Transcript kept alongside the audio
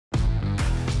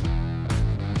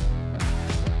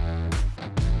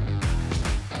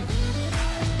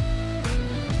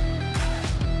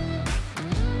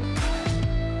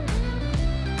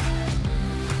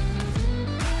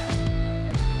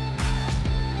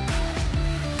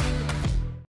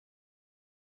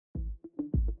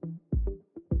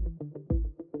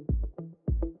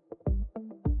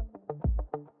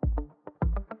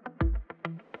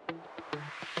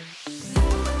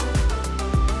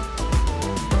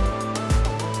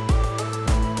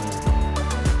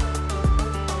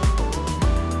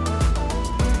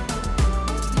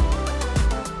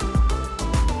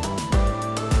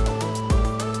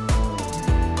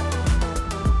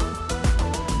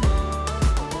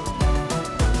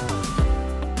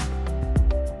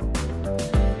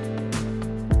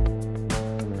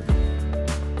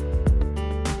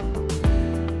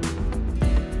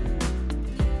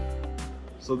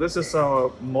this is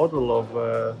a model of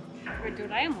Where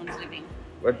Doraemon's living.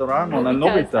 where Doraemon and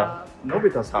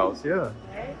Nobita's house, yeah.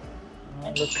 Right?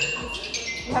 Oh,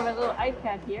 You have a little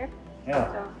iPad here.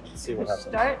 yeah. So Let's see what happens.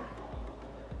 start.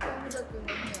 Okay.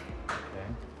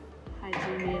 I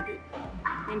zoom in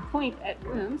and point at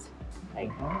rooms.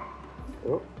 Like,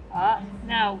 Oh,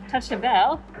 now touch the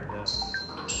bell. yeah. Let's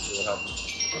see what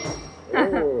happens.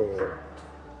 Oh,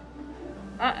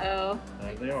 Uh-oh.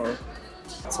 there they are.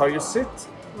 That's how you sit.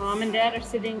 Mom and Dad are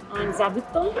sitting on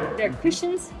zabuton. They're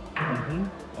cushions.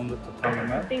 On the tatami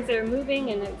mat. Things that are moving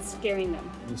and it's scaring them.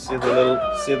 You see the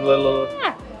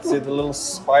little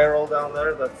spiral down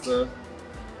there? That's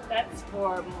That's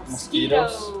for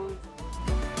Mosquitoes. mosquitoes.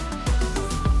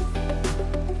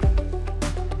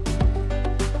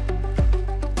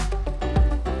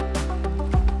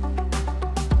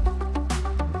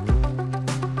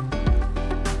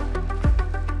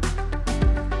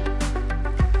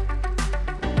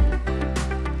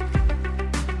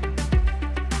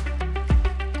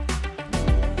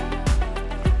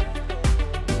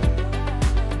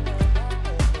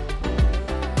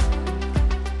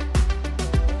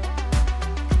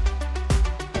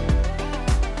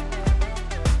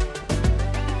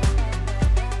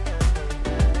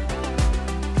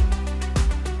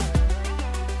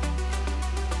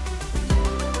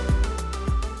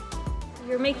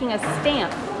 You're making a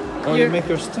stamp. oh, you make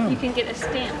your stamp. You can get a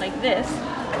stamp like this.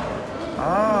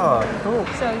 Ah, cool.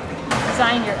 So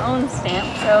design your own stamp.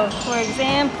 So for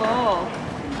example,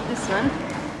 this one,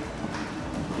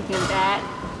 you can add,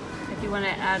 if you want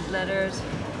to add letters,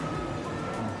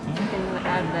 you can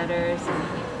add letters.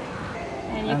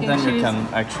 And you And can then choose, you can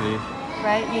actually.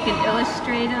 right, you can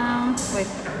illustrate them with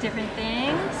different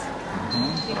things.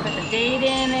 You can put the date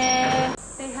in it.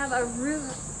 They have a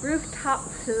rooftop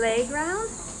playground.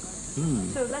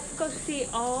 So let's go see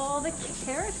all the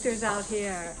characters out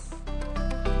here.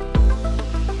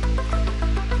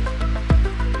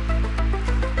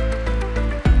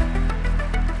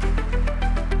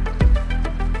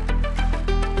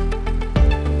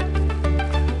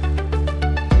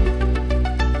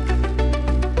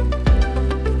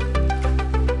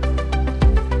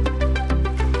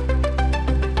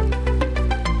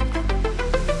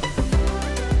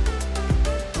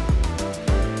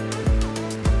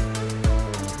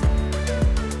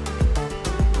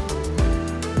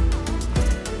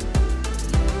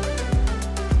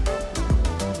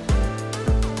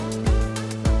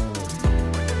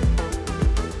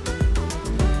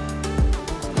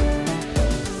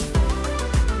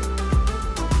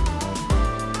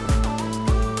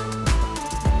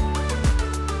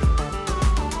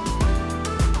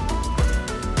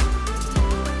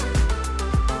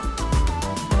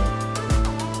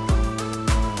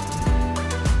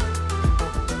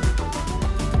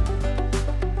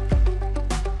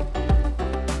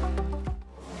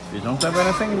 If you don't have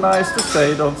anything nice to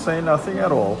say, don't say nothing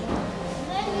at all.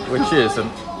 Which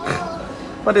isn't.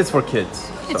 But it's for kids.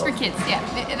 It's so. for kids, yeah.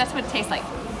 That's what it tastes like.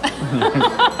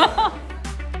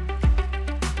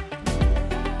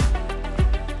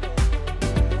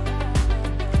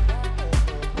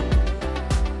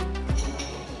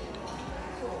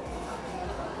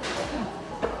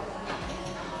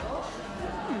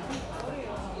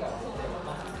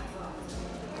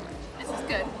 This is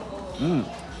good.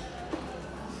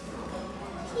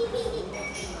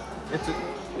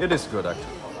 It is good actually.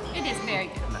 It is very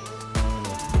good.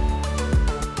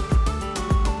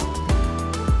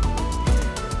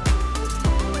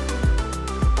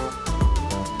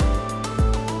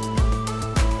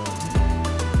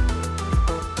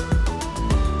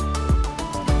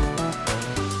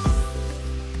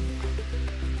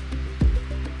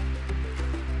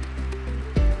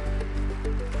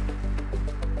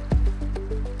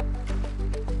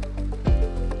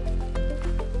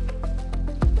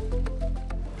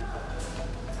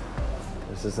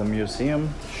 This is a museum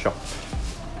shop.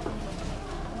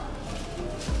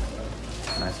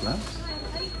 Nice lamps. I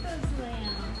like those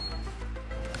lamps.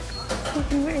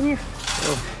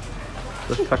 Oh,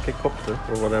 the tachycopter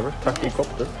or whatever.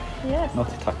 Tachycopter. Yes. Not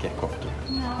tachycopter.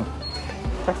 No.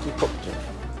 Tachycopter.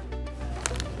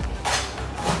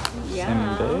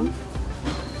 Yeah. Sembe.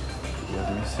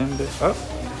 Yummy sembe. Oh,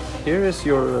 here is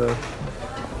your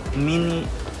mini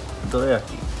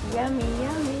dorayaki. Yummy,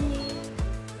 yummy.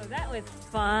 So that was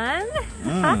fun.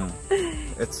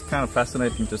 It's kind of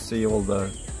fascinating to see all the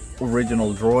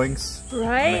original drawings.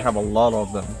 Right? And they have a lot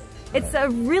of them. It's a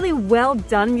really well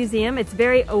done museum. It's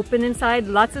very open inside,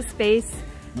 lots of space.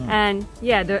 And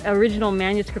yeah, the original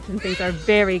manuscripts and things are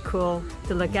very cool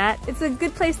to look at. It's a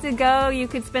good place to go. You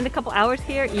could spend a couple hours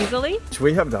here easily. Which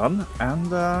we have done,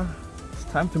 and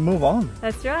time to move on.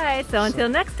 That's right. So until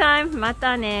next time,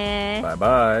 mata ne. Bye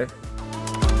bye.